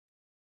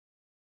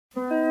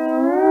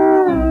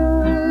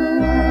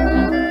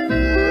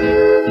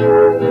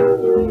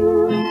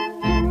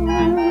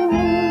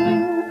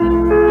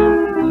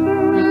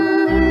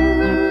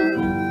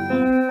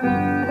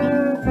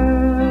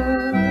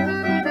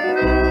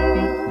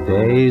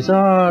Days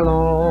are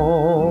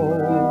long,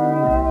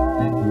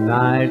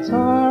 nights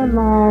are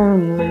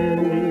lonely,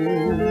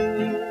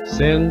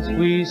 since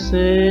we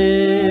said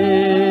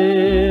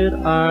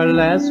our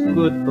last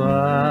goodbye.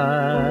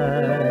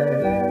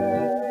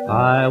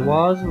 I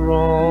was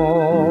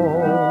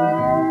wrong,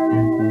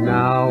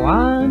 now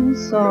I'm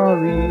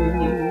sorry.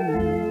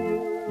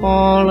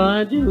 All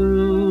I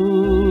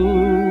do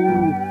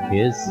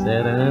is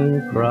sit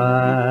and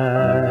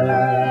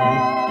cry.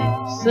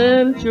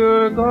 Since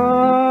you're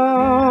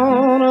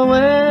gone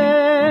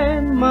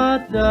away, my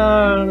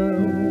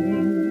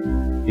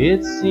darling,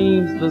 it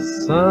seems the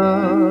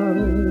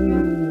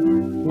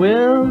sun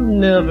will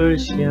never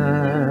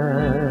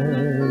shine.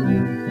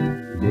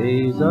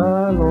 Days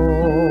are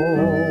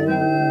long,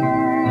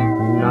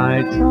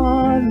 nights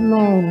are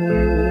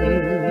lonely,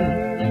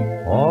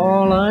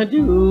 all I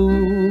do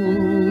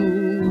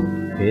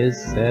is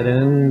sit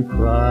and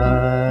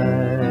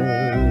cry.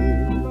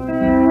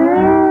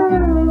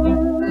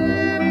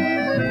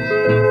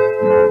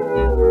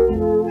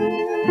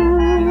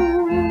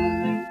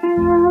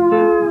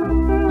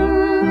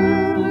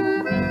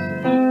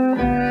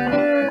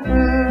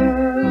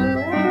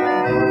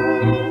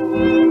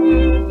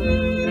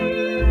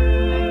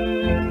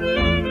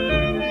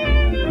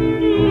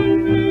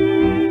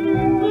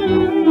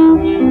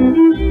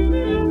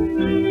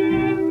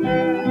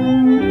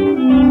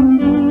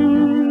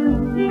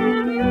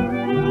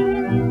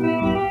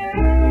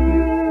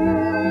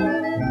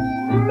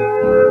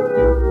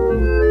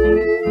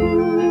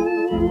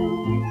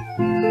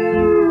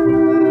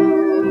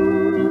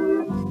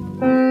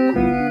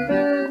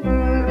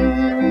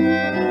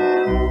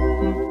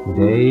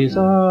 Days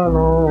are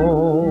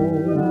long,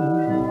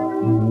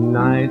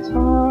 nights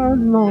are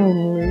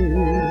lonely,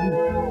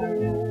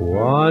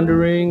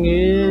 wondering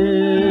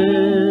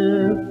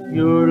if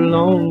you're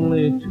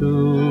lonely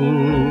too.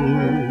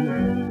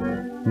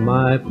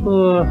 My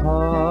poor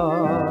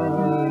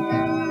heart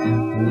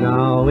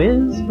now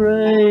is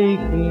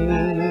breaking,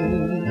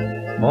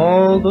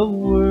 all the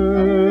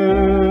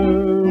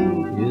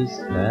world is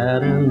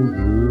sad and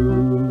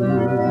blue.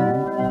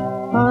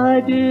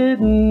 I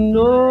didn't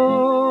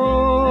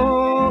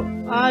know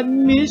I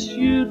miss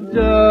you,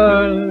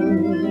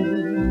 darling,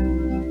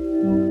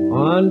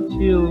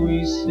 until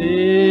we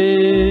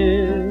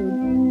said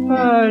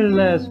our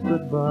last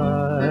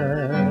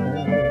goodbye.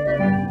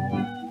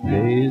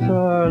 Days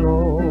are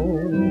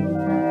long,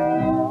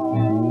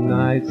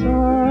 nights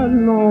are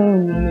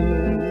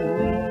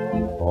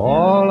lonely,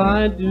 all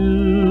I do